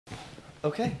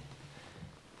Okay.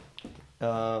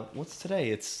 What's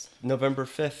today? It's November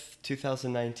 5th,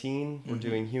 2019. We're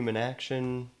doing Human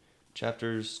Action,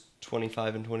 chapters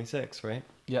 25 and 26, right?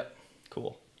 Yep.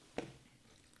 Cool.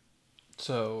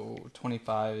 So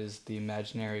 25 is the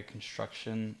imaginary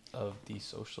construction of the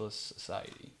socialist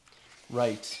society.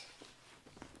 Right.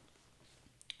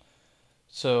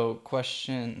 So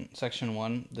section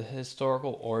 1, the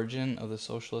historical origin of the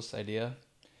socialist idea.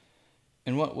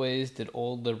 In what ways did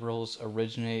old liberals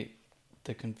originate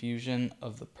the confusion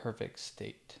of the perfect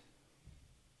state?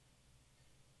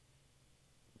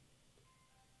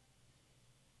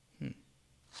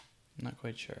 Not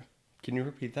quite sure. Can you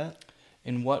repeat that?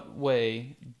 In what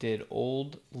way did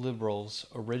old liberals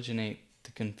originate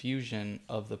the confusion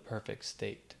of the perfect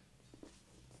state?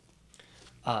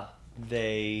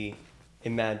 They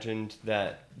imagined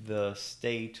that the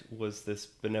state was this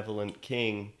benevolent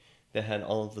king that had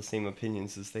all of the same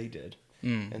opinions as they did.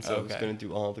 And so it was going to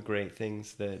do all the great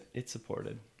things that it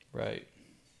supported. Right.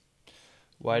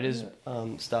 Why does...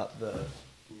 Stop the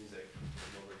music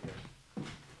over here.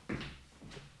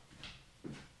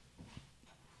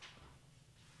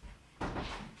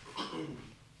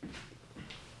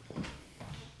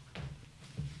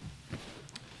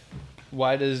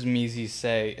 Why does Mises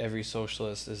say every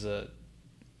socialist is a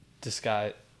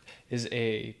disguised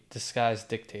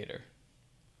dictator?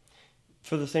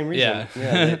 For the same reason.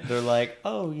 Yeah. They're like,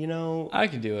 oh, you know... I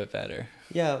could do it better.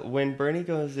 Yeah, when Bernie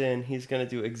goes in, he's going to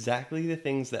do exactly the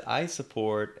things that I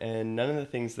support and none of the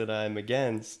things that I'm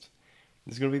against.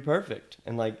 It's going to be perfect.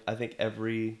 And, I think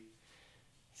every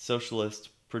socialist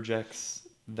projects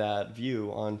that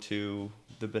view onto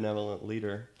the benevolent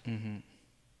leader. Mm-hmm.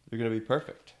 They're going to be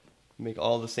perfect. Make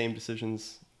all the same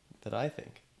decisions that I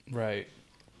think. Right.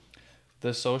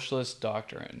 The socialist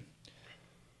doctrine.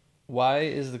 Why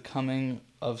is the coming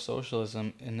of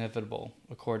socialism inevitable,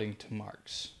 according to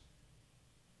Marx?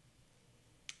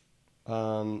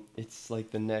 It's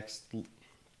like the next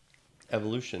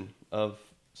evolution of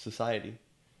society.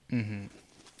 Mm-hmm.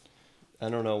 I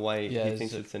don't know why he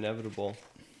thinks it's inevitable.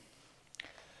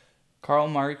 Karl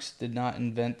Marx did not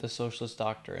invent the socialist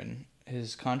doctrine.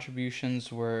 His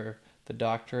contributions were the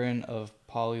doctrine of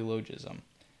polylogism,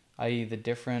 i.e. the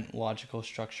different logical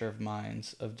structure of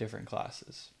minds of different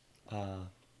classes.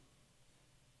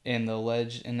 And the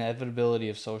alleged inevitability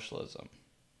of socialism.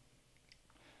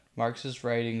 Marx's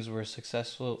writings were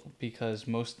successful because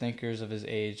most thinkers of his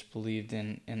age believed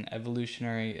in an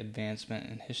evolutionary advancement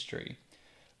in history,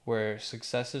 where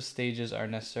successive stages are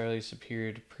necessarily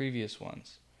superior to previous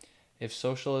ones. If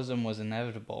socialism was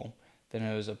inevitable, then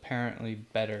it was apparently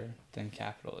better than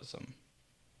capitalism.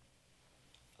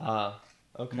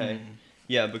 Okay.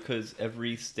 Yeah, because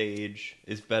every stage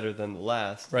is better than the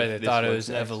last. Right, they thought it was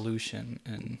evolution,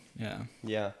 and yeah.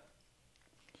 Yeah.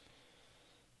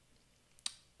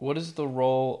 What is the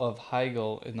role of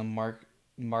Hegel in the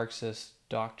Marxist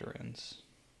doctrines?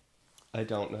 I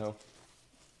don't know.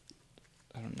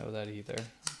 I don't know that either.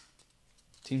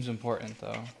 Seems important,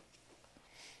 though.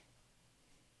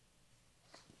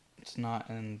 It's not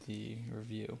in the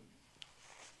review.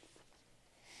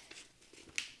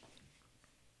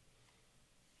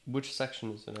 Which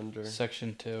section is it under?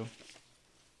 Section 2.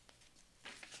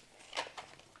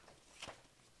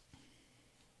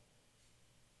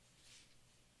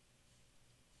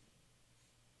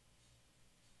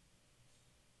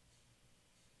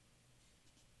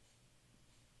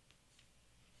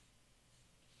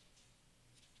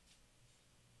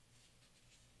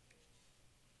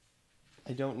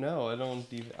 I don't know.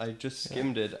 I just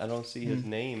skimmed it. I don't see his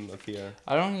name appear.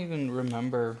 I don't even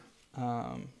remember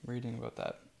reading about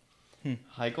that.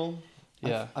 Hegel?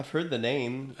 Yeah. I've heard the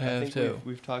name. I have think too.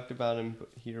 We've talked about him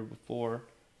here before.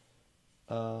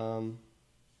 But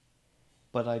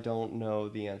I don't know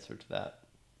the answer to that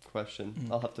question.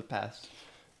 I'll have to pass.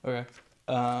 Okay.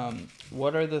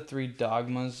 What are the 3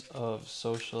 dogmas of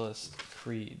socialist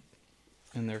creed?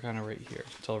 And they're kind of right here,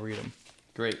 so I'll read them.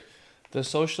 Great. The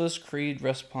socialist creed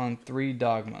rests upon 3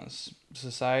 dogmas.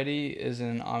 Society is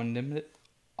an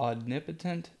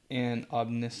omnipotent and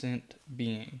omniscient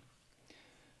being.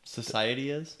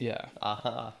 Society is? Yeah.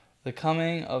 Aha. The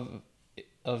coming of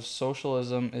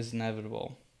socialism is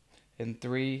inevitable. And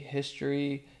 3,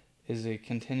 history is a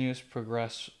continuous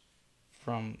progress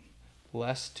from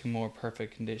less to more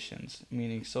perfect conditions,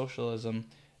 meaning socialism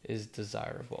is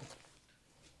desirable.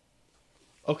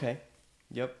 Okay.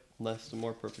 Yep. Less to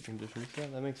more perfect conditions. Yeah,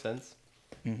 that makes sense.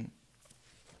 3,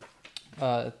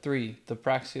 the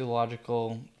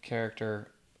praxeological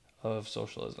character of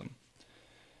socialism.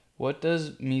 What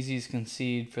does Mises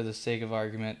concede for the sake of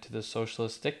argument to the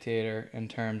socialist dictator in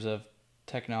terms of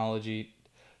technology,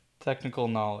 technical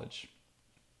knowledge,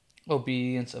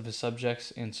 obedience of his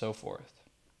subjects, and so forth.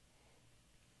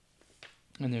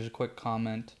 And there's a quick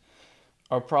comment.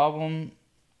 Our problem,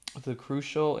 the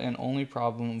crucial and only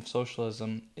problem of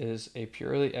socialism, is a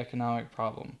purely economic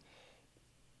problem,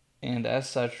 and as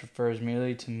such refers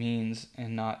merely to means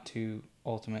and not to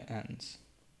ultimate ends.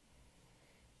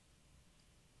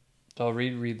 So I'll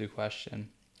read the question.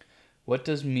 What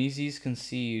does Mises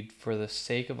concede for the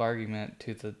sake of argument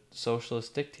to the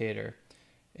socialist dictator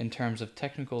in terms of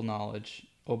technical knowledge,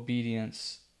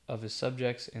 obedience of his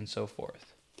subjects, and so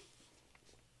forth?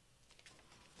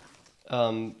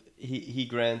 He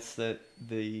grants that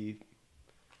the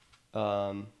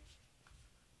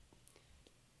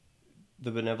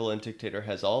benevolent dictator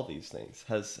has all these things,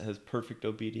 has perfect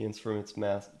obedience from its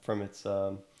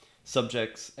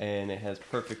subjects, and it has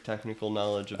perfect technical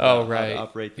knowledge about how to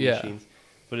operate the machines,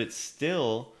 but it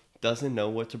still doesn't know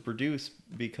what to produce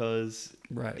because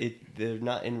they're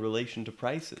not in relation to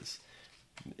prices.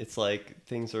 It's like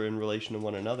things are in relation to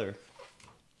one another,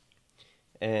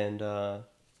 and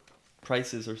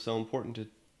prices are so important to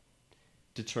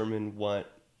determine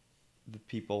what the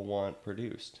people want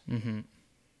produced. Mm-hmm.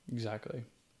 Exactly.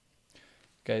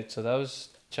 Okay, so that was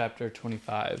chapter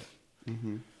 25.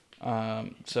 Mm-hmm.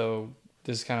 So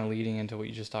this is kind of leading into what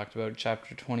you just talked about.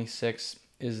 Chapter 26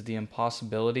 is the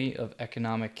impossibility of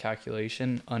economic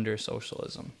calculation under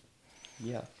socialism.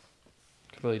 Yeah.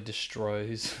 It really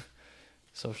destroys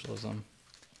socialism.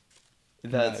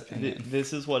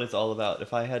 This is what it's all about.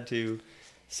 If I had to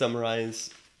summarize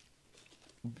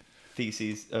the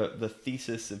theses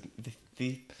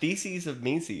of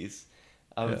Mises,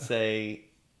 I would say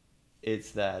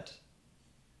it's that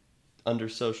under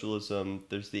socialism,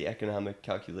 there's the economic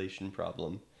calculation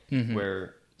problem,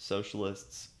 where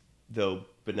socialists, though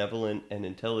benevolent and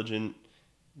intelligent,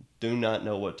 do not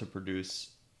know what to produce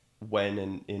when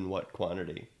and in what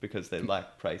quantity because they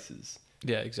lack prices.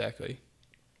 Yeah, exactly.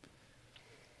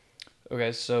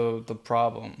 Okay, so the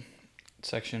problem,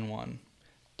 section 1.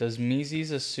 Does Mises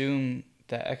assume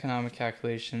that economic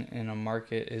calculation in a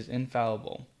market is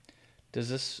infallible? Does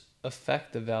this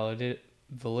affect the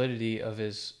validity of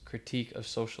his critique of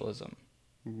socialism?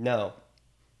 No,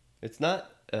 it's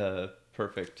not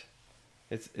perfect.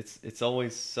 It's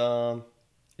always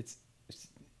it's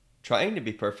trying to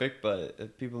be perfect,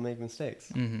 but people make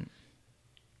mistakes. Mm-hmm.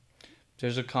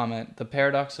 There's a comment. The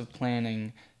paradox of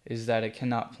planning is that it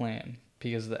cannot plan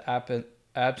because of the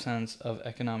absence of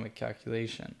economic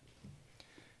calculation.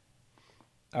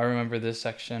 I remember this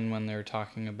section when they were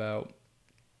talking about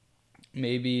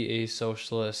maybe a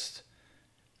socialist,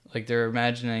 like they're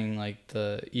imagining like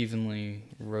the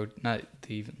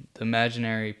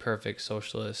imaginary perfect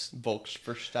socialist.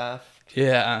 Volksverstaat.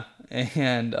 Yeah,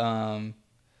 and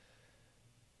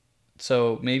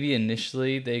so maybe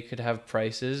initially they could have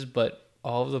prices, but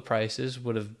all of the prices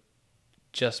would have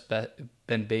just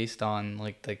been based on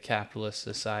like the capitalist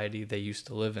society they used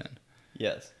to live in.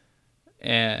 Yes.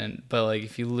 But like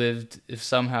if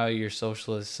somehow your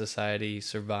socialist society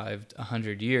survived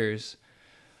 100 years,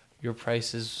 your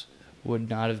prices would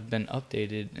not have been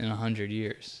updated in 100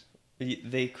 years.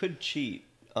 They could cheat.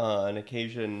 On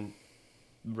occasion,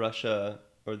 Russia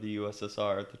or the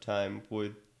USSR at the time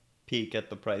would peek at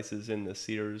the prices in the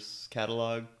Sears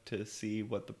catalog to see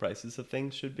what the prices of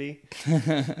things should be.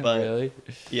 But, really?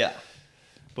 Yeah.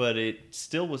 But it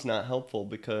still was not helpful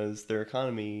because their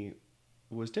economy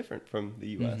was different from the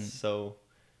U.S. Mm-hmm. So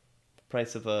the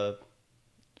price of a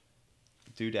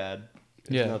doodad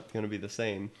is not going to be the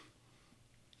same.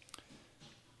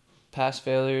 Past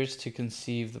failures to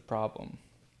conceive the problem.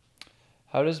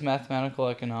 How does mathematical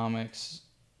economics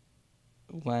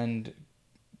lend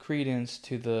credence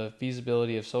to the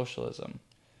feasibility of socialism?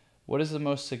 What is the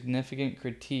most significant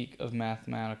critique of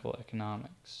mathematical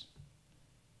economics?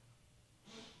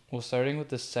 Well, starting with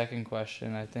the second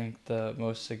question, I think the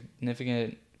most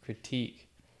significant critique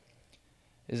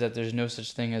is that there's no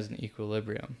such thing as an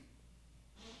equilibrium.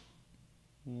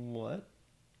 What?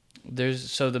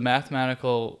 The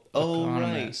mathematical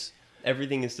economists... Right.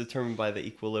 Everything is determined by the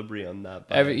equilibrium, not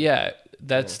by...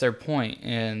 that's their point.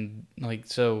 And,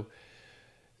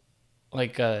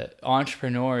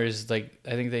 entrepreneurs, I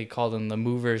think they call them the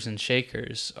movers and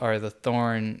shakers, are the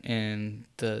thorn in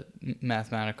the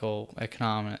mathematical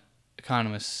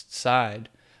economist side,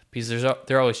 because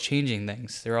they're always changing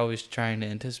things. They're always trying to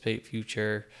anticipate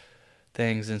future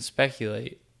things and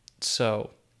speculate.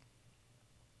 So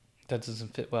that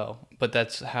doesn't fit well, but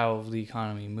that's how the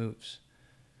economy moves.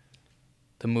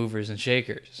 The movers and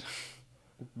shakers.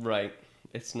 Right.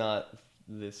 It's not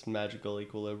this magical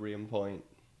equilibrium point.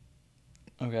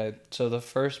 Okay, so the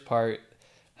first part,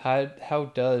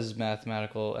 How does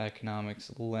mathematical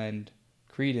economics lend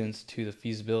credence to the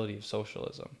feasibility of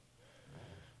socialism?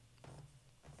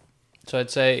 So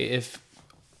I'd say if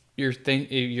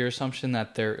your assumption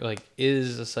that there like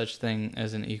is a such thing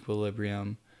as an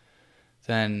equilibrium,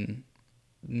 then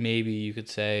maybe you could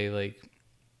say like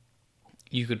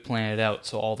you could plan it out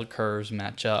so all the curves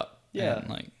match up. Yeah. And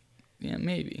like, yeah,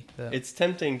 maybe. It's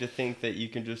tempting to think that you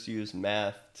can just use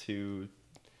math to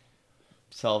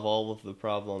solve all of the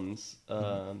problems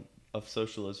of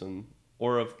socialism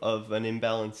or of an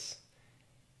imbalance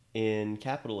in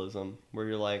capitalism, where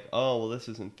you're like, oh, well, this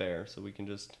isn't fair, so we can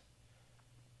just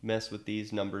mess with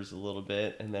these numbers a little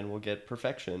bit and then we'll get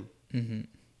perfection. Mm-hmm.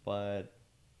 But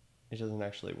it doesn't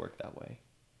actually work that way.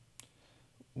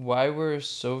 Why were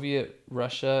Soviet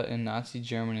Russia and Nazi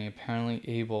Germany apparently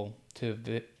able to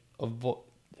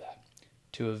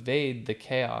evade the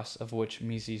chaos of which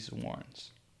Mises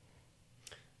warns?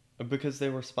 Because they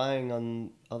were spying on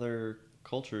other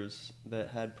cultures that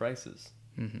had prices.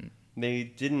 Mm-hmm. They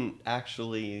didn't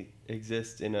actually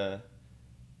exist in a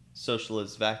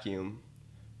socialist vacuum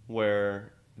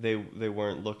where they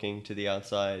weren't looking to the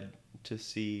outside to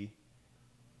see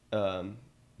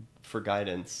for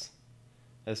guidance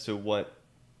as to what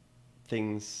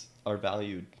things are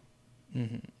valued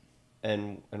Mm-hmm.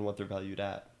 and what they're valued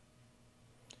at.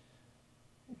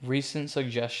 Recent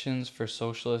suggestions for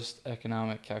socialist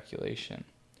economic calculation.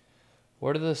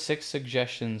 What are the 6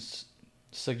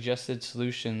 suggested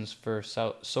solutions for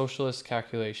socialist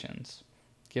calculations?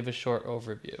 Give a short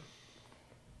overview.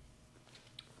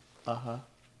 I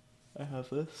have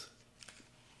this.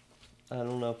 I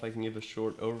don't know if I can give a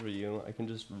short overview. I can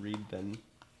just read them.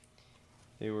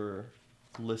 They were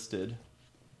listed.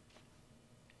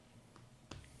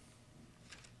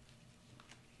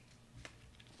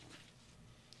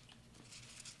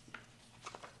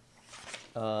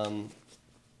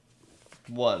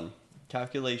 One,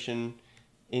 calculation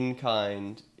in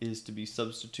kind is to be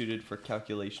substituted for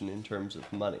calculation in terms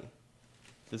of money.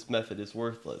 This method is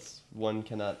worthless. One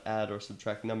cannot add or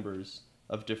subtract numbers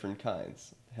of different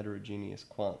kinds, heterogeneous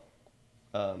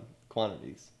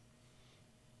quantities.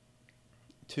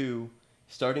 2,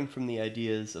 starting from the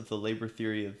ideas of the labor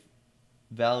theory of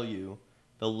value,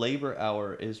 the labor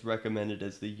hour is recommended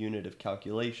as the unit of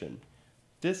calculation.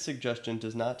 This suggestion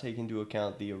does not take into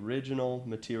account the original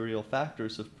material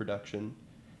factors of production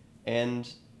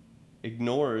and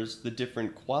ignores the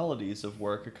different qualities of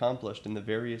work accomplished in the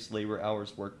various labor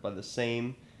hours worked by the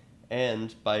same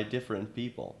and by different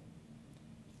people.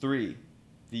 3,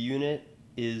 the unit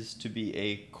is to be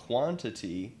a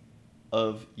quantity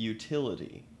of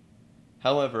utility.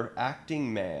 However,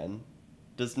 acting man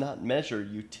does not measure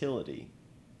utility.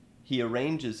 He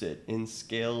arranges it in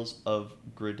scales of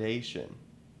gradation,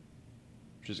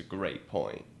 which is a great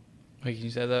point. Wait, can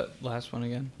you say that last one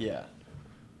again? Yeah.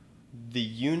 The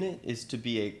unit is to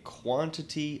be a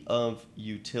quantity of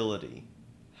utility.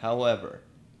 However,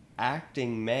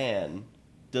 acting man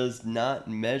does not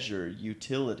measure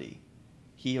utility.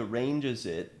 He arranges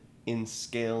it in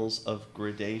scales of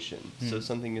gradation. So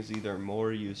something is either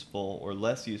more useful or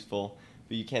less useful,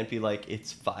 but you can't be like,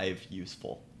 it's 5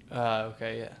 useful.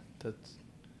 Okay, yeah. That's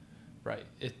right.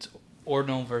 It's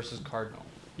ordinal versus cardinal.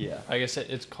 Yeah. I guess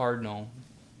it's cardinal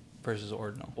versus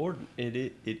ordinal.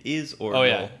 It is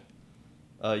ordinal.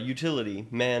 Oh, yeah. Utility,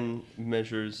 man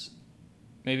measures.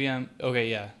 Maybe I'm... Okay,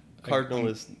 yeah. Cardinal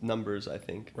is numbers, I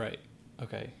think. Right.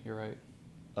 Okay, you're right.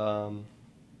 Blah,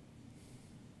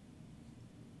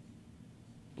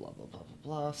 blah, blah, blah,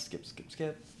 blah. Skip.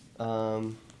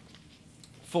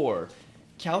 4,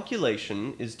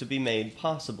 calculation is to be made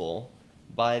possible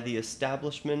by the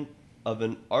establishment of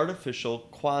an artificial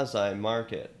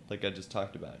quasi-market, like I just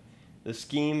talked about. The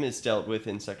scheme is dealt with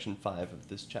in section 5 of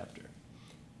this chapter.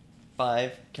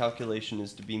 5, calculation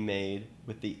is to be made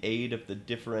with the aid of the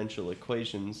differential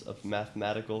equations of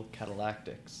mathematical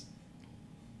catalactics.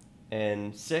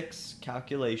 And 6,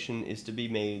 calculation is to be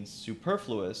made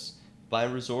superfluous by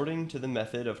resorting to the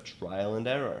method of trial and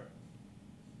error.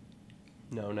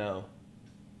 No.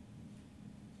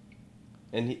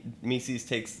 And Mises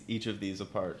takes each of these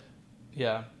apart.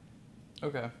 Yeah.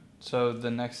 Okay. So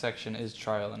the next section is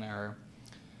trial and error.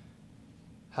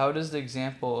 How does the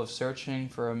example of searching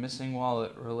for a missing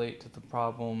wallet relate to the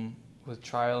problem with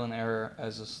trial and error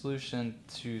as a solution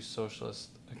to socialist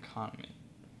economy?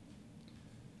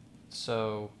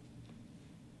 So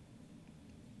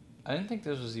I didn't think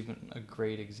this was even a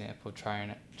great example of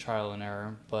trial and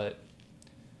error, but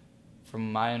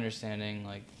from my understanding,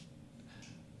 like,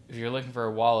 if you're looking for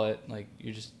a wallet, like,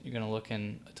 you're gonna look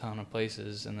in a ton of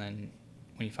places, and then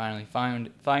when you finally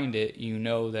find it, you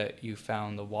know that you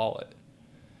found the wallet.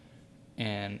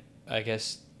 and I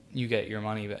guess you get your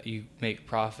money back, you make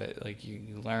profit, like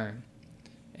you learn.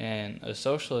 And a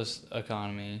socialist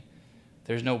economy,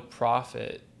 there's no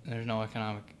profit, there's no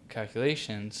economic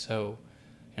calculation, so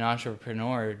an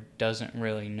entrepreneur doesn't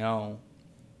really know,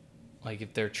 like,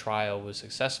 if their trial was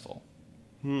successful.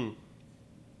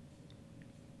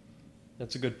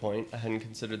 That's a good point. I hadn't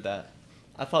considered that.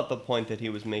 I thought the point that he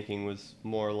was making was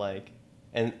more like,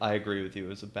 and I agree with you, it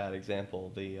was a bad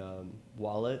example, the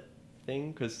wallet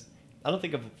thing, because I don't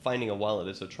think of finding a wallet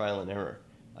as a trial and error.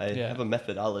 I have a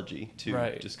methodology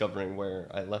to discovering where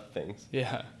I left things.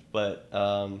 Yeah. But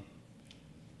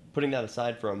putting that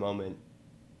aside for a moment,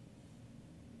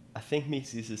 I think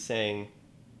Mises is saying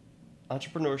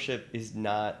entrepreneurship is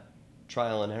not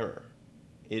trial and error.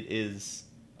 It is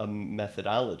a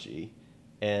methodology,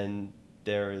 and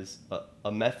there is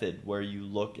a method where you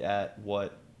look at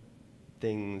what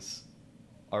things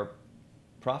are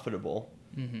profitable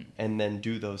and then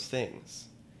do those things.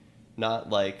 Not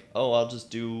like, oh, I'll just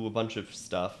do a bunch of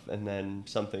stuff and then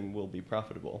something will be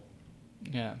profitable.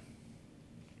 Yeah.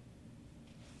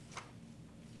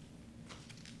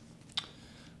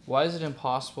 Why is it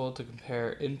impossible to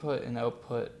compare input and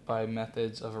output by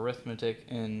methods of arithmetic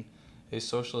in a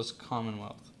socialist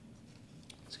commonwealth?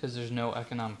 It's because there's no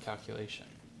economic calculation.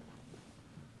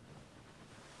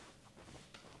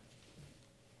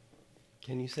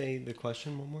 Can you say the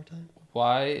question one more time?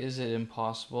 Why is it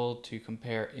impossible to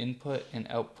compare input and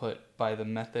output by the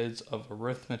methods of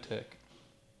arithmetic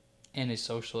in a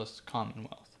socialist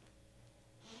commonwealth?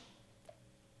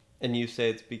 And you say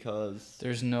it's because...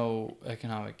 There's no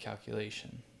economic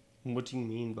calculation. What do you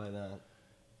mean by that?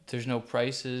 There's no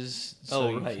prices.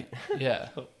 So right. Yeah.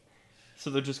 So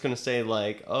they're just going to say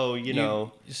like, oh, you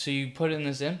know... So you put in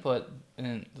this input,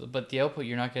 but the output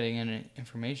you're not getting any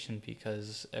information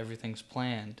because everything's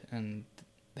planned and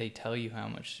they tell you how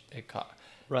much it costs.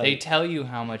 Right. They tell you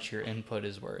how much your input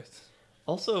is worth.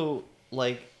 Also,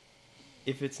 like,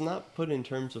 if it's not put in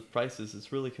terms of prices,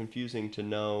 it's really confusing to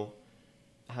know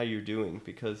how you're doing,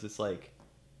 because it's like,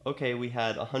 okay, we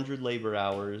had 100 labor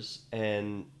hours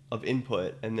and of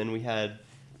input, and then we had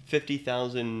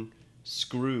 50,000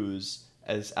 screws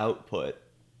as output,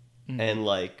 and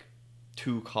like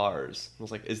 2 cars. I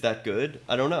was like, is that good?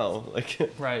 I don't know.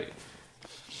 Like, right.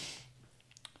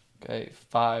 Okay,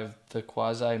 5, the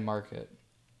quasi-market.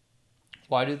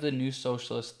 Why do the new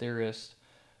socialist theorists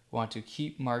want to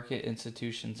keep market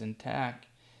institutions intact,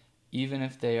 even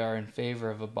if they are in favor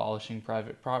of abolishing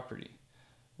private property?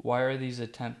 Why are these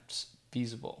attempts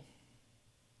feasible?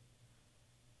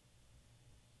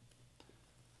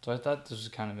 So I thought this was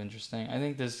kind of interesting. I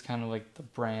think this is kind of like the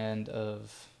brand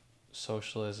of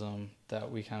socialism that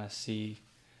we kind of see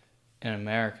in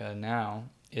America now,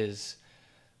 is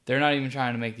they're not even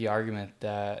trying to make the argument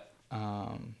that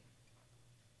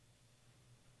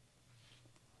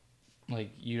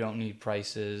like you don't need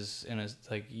prices and it's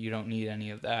like you don't need any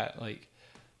of that. Like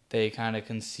they kind of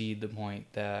concede the point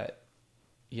that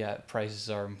prices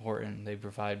are important. They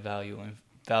provide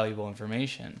valuable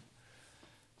information.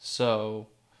 So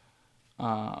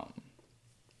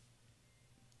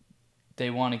they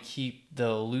want to keep the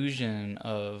illusion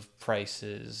of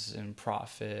prices and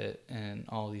profit and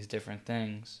all these different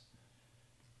things,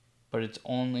 but it's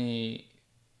only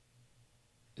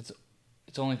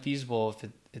feasible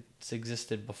if it's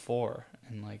existed before,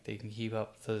 and like they can keep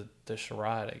up the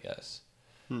charade, I guess.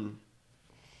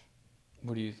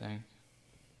 What do you think?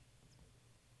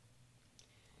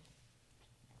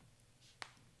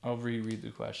 I'll reread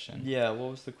the question. Yeah, what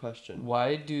was the question?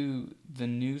 Why do the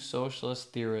new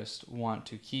socialist theorists want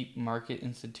to keep market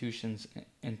institutions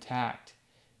intact,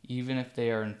 even if they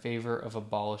are in favor of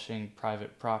abolishing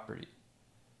private property?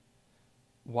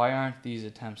 Why aren't these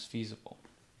attempts feasible?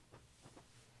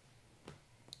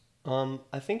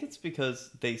 I think it's because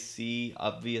they see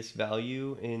obvious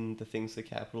value in the things that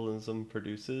capitalism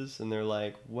produces, and they're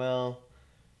like, well,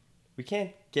 we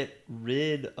can't get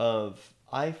rid of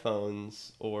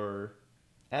iPhones or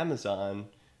Amazon.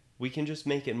 We can just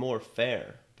make it more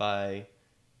fair by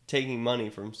taking money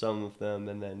from some of them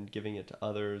and then giving it to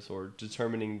others, or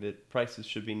determining that prices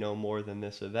should be no more than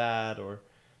this or that, or,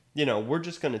 you know, we're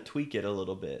just going to tweak it a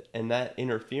little bit. And that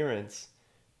interference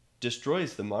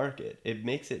destroys the market. It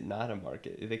makes it not a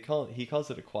market. He calls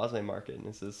it a quasi-market, and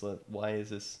it says, why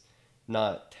is this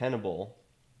not tenable?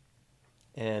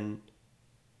 And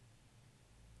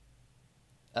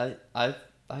I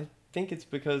think it's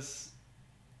because,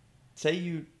 say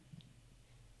you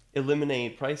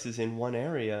eliminate prices in one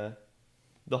area,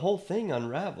 the whole thing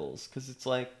unravels, because it's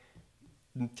like,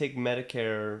 take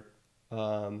Medicare,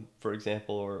 for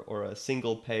example, or a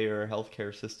single payer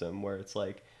healthcare system where it's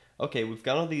like, okay, we've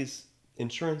got all these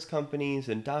insurance companies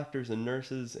and doctors and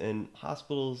nurses and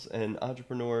hospitals and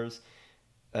entrepreneurs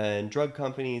and drug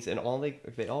companies, and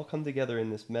they all come together in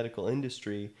this medical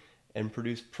industry and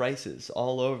produce prices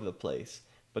all over the place.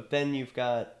 But then you've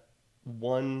got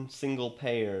one single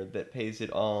payer that pays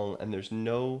it all, and there's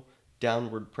no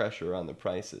downward pressure on the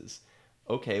prices.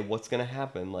 Okay, what's going to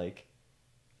happen? Like,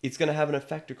 it's going to have an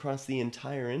effect across the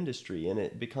entire industry, and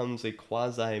it becomes a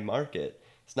quasi market.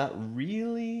 It's not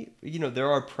really, there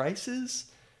are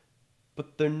prices,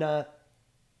 but they're not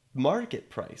market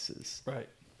prices. Right.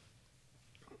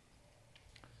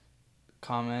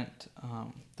 Comment,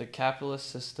 the capitalist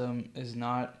system is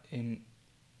not a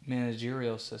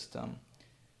managerial system.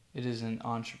 It is an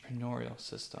entrepreneurial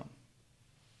system.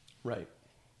 Right.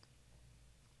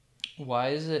 Why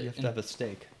is it... You have to have a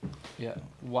stake. Yeah.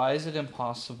 Why is it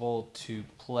impossible to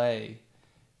play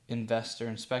investor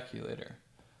and speculator?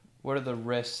 What are the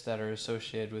risks that are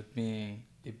associated with being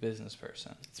a business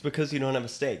person? It's because you don't have a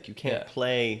stake. You can't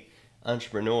play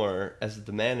entrepreneur as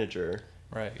the manager.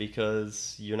 Right.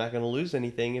 Because you're not going to lose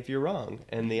anything if you're wrong.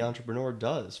 And the entrepreneur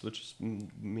does, which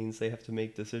means they have to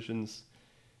make decisions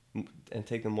and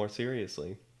take them more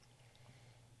seriously.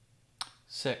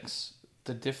 6.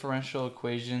 The differential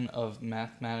equation of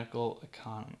mathematical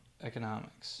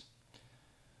economics.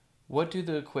 What do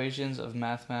the equations of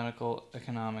mathematical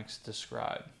economics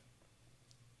describe?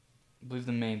 I believe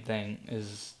the main thing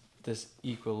is this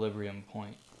equilibrium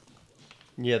point.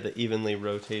 Yeah, the evenly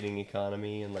rotating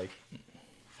economy, and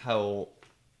how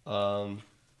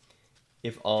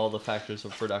if all the factors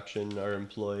of production are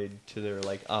employed to their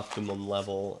optimum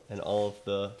level, and all of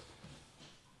the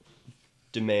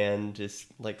demand is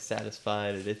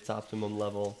satisfied at its optimum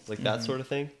level, that sort of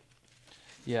thing.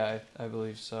 Yeah, I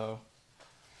believe so.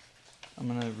 I'm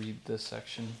going to read this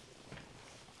section.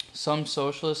 Some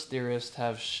socialist theorists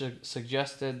have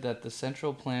suggested that the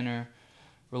central planner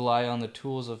rely on the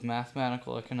tools of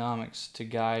mathematical economics to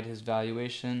guide his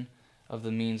valuation of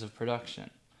the means of production.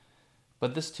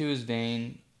 But this too is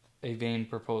a vain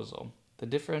proposal. The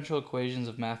differential equations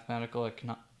of mathematical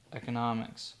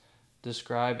economics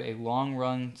describe a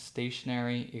long-run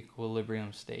stationary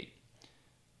equilibrium state.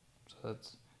 So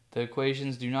the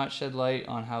equations do not shed light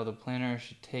on how the planner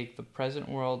should take the present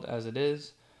world as it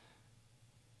is,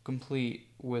 complete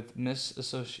with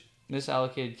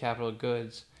misallocated capital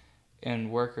goods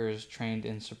and workers trained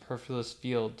in superfluous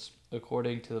fields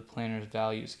according to the planner's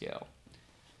value scale,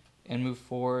 and move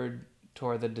forward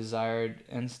toward the desired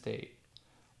end state,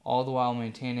 all the while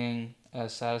maintaining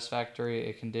as satisfactory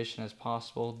a condition as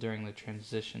possible during the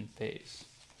transition phase.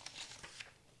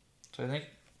 So I think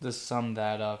to sum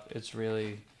that up, it's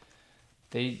really,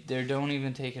 they don't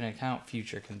even take into account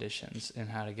future conditions and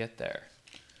how to get there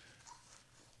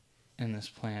in this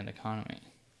planned economy.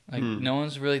 No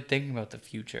one's really thinking about the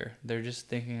future. They're just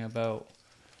thinking about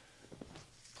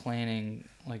planning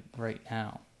right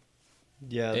now.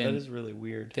 Yeah, And that is really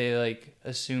weird. they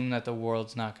assume that the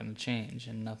world's not going to change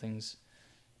and nothing's...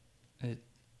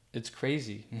 It's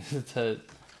crazy to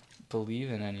believe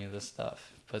in any of this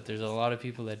stuff, but there's a lot of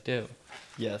people that do.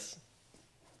 Yes.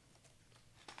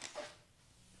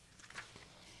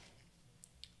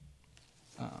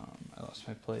 I lost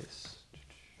my place.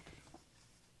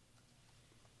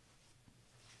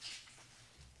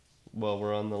 Well,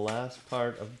 we're on the last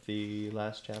part of the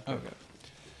last chapter. Okay.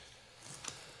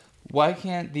 Why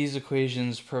can't these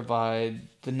equations provide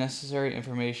the necessary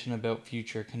information about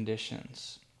future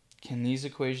conditions? Can these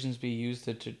equations be used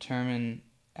to determine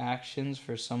actions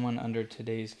for someone under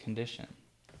today's condition?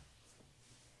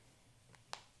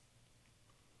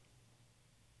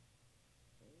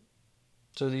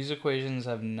 So these equations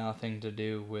have nothing to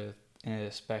do with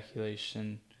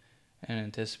speculation and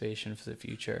anticipation for the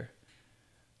future.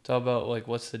 It's all about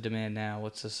what's the demand now,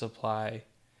 what's the supply,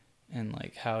 and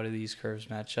how do these curves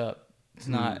match up. It's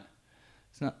not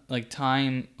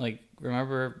time.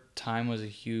 Remember, time was a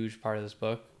huge part of this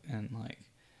book, and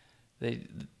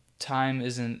time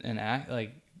isn't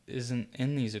isn't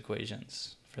in these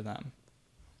equations for them.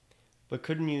 But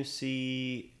couldn't you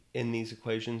see in these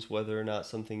equations whether or not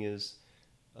something is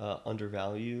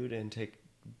undervalued and take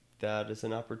that as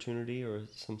an opportunity or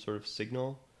some sort of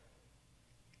signal?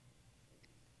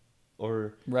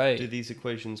 Or do these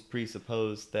equations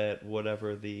presuppose that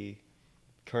whatever the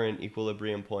current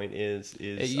equilibrium point is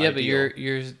yeah, ideal?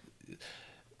 But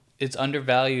it's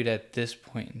undervalued at this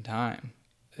point in time.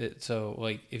 So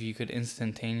if you could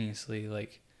instantaneously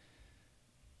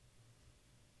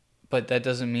but that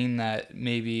doesn't mean that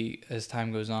maybe as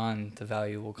time goes on the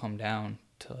value will come down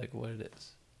to what it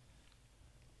is.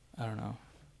 I don't know.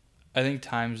 I think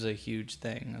time's a huge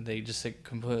thing. They just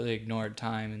completely ignored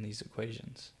time in these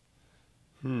equations.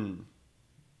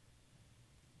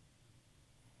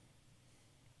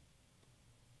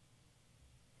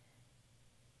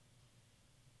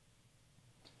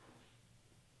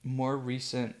 More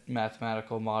recent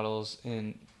mathematical models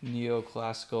in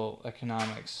neoclassical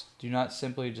economics do not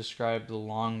simply describe the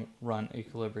long-run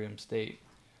equilibrium state.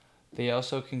 They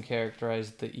also can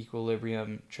characterize the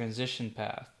equilibrium transition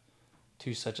path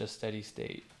to such a steady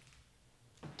state.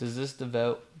 Does this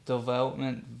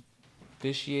development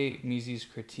vitiate Mises'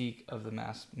 critique of the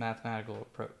mathematical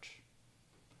approach?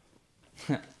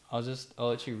 I'll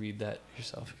let you read that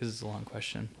yourself because it's a long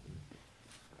question.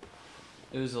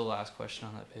 It was the last question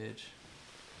on that page.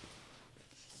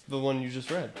 The one you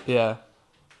just read. Yeah.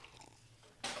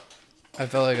 I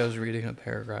felt like I was reading a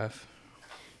paragraph.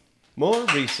 More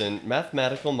recent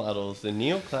mathematical models in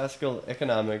neoclassical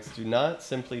economics do not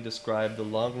simply describe the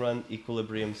long-run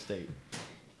equilibrium state.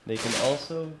 They can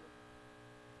also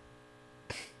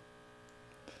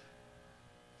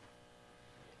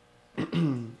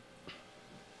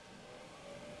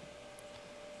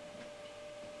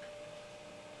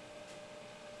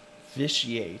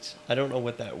vitiate. I don't know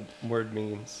what that word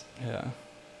means. Yeah.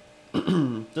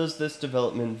 Does this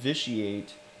development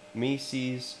vitiate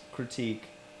Mises' critique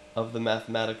of the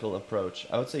mathematical approach?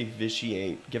 I would say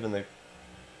vitiate, given the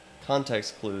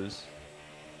context clues.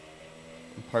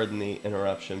 Pardon the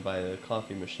interruption by the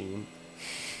coffee machine.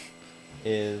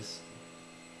 It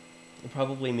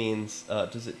probably means,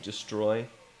 does it destroy?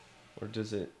 Or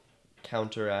does it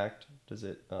counteract? Does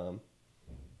it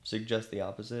suggest the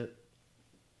opposite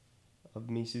of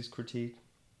Mises' critique?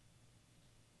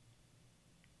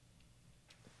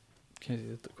 Can you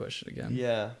get the question again?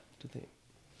 Yeah. To think.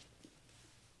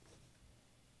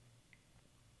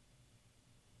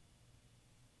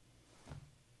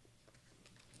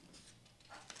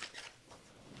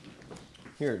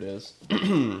 Here it is.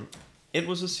 It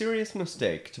was a serious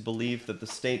mistake to believe that the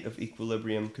state of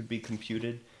equilibrium could be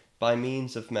computed by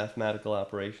means of mathematical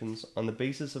operations on the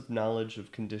basis of knowledge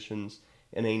of conditions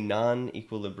in a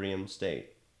non-equilibrium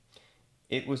state.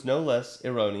 It was no less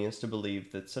erroneous to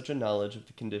believe that such a knowledge of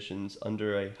the conditions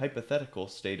under a hypothetical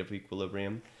state of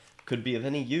equilibrium could be of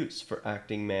any use for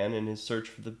acting man in his search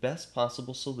for the best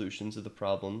possible solutions of the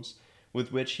problems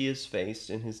with which he is faced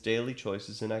in his daily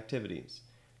choices and activities.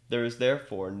 There is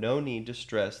therefore no need to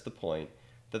stress the point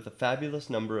that the fabulous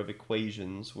number of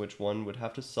equations which one would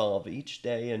have to solve each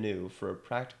day anew for a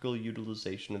practical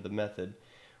utilization of the method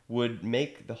would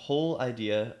make the whole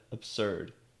idea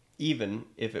absurd, even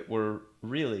if it were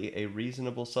really a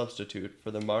reasonable substitute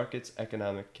for the market's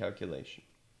economic calculation.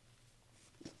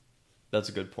 That's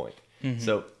a good point. Mm-hmm.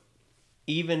 So,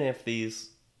 even if these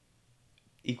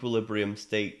equilibrium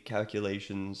state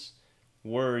calculations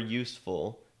were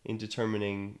useful in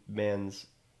determining man's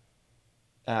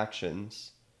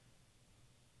actions,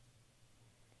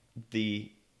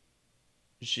 the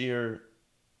sheer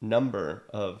number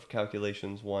of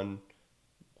calculations one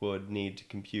would need to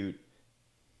compute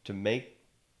to make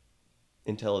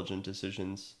intelligent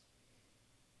decisions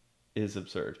is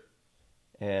absurd,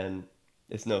 and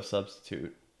it's no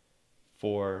substitute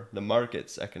for the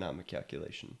market's economic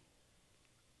calculation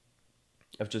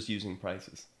of just using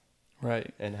prices.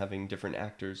 Right. And having different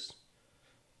actors.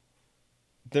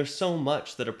 There's so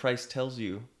much that a price tells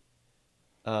you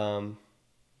about,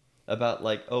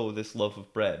 like, oh, this loaf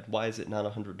of bread, why is it not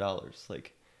 $100?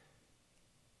 Like,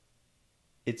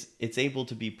 it's able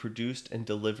to be produced and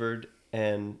delivered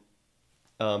and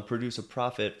produce a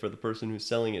profit for the person who's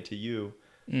selling it to you.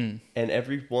 And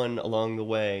everyone along the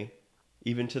way,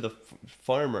 even to the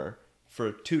farmer,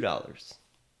 for $2.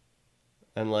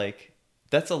 And, like,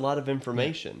 that's a lot of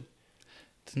information.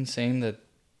 It's insane that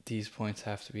these points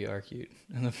have to be argued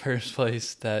in the first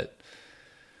place, that,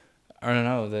 I don't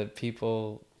know, that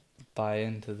people buy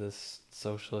into this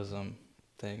socialism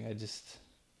thing.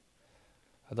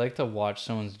 I'd like to watch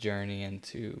someone's journey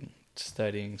into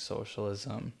studying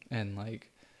socialism and, like,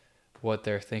 what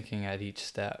they're thinking at each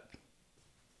step.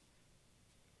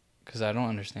 Because I don't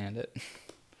understand it.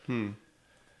 I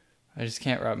just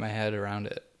can't wrap my head around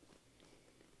it.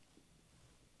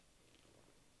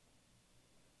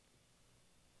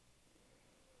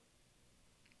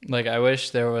 Like, I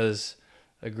wish there was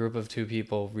a group of two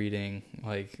people reading,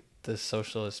 like, the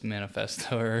Socialist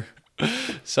Manifesto or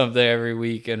something every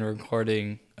week and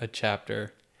recording a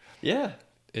chapter. Yeah,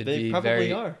 they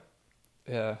probably are.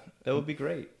 Yeah. That would be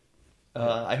great.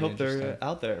 I hope they're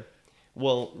out there.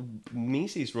 Well,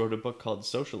 Mises wrote a book called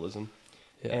Socialism.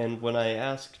 Yeah. And when I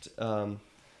asked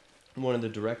one of the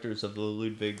directors of the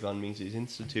Ludwig von Mises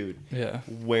Institute, Yeah.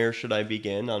 where should I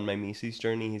begin on my Mises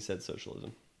journey? He said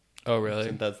Socialism. Oh, really?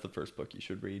 So that's the first book you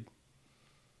should read.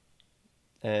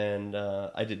 And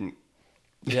I didn't.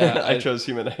 Yeah, I chose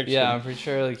Human Action. Yeah, I'm pretty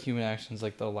sure like Human Action's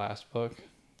like the last book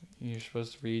you're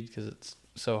supposed to read because it's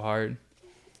so hard.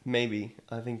 Maybe.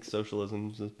 I think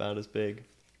Socialism's about as big.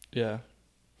 Yeah.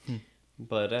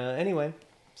 But anyway,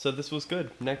 so this was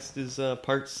good. Next is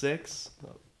part 6,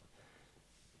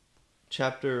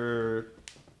 chapter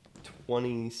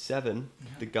 27,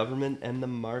 The Government and the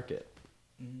Market.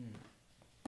 Mm.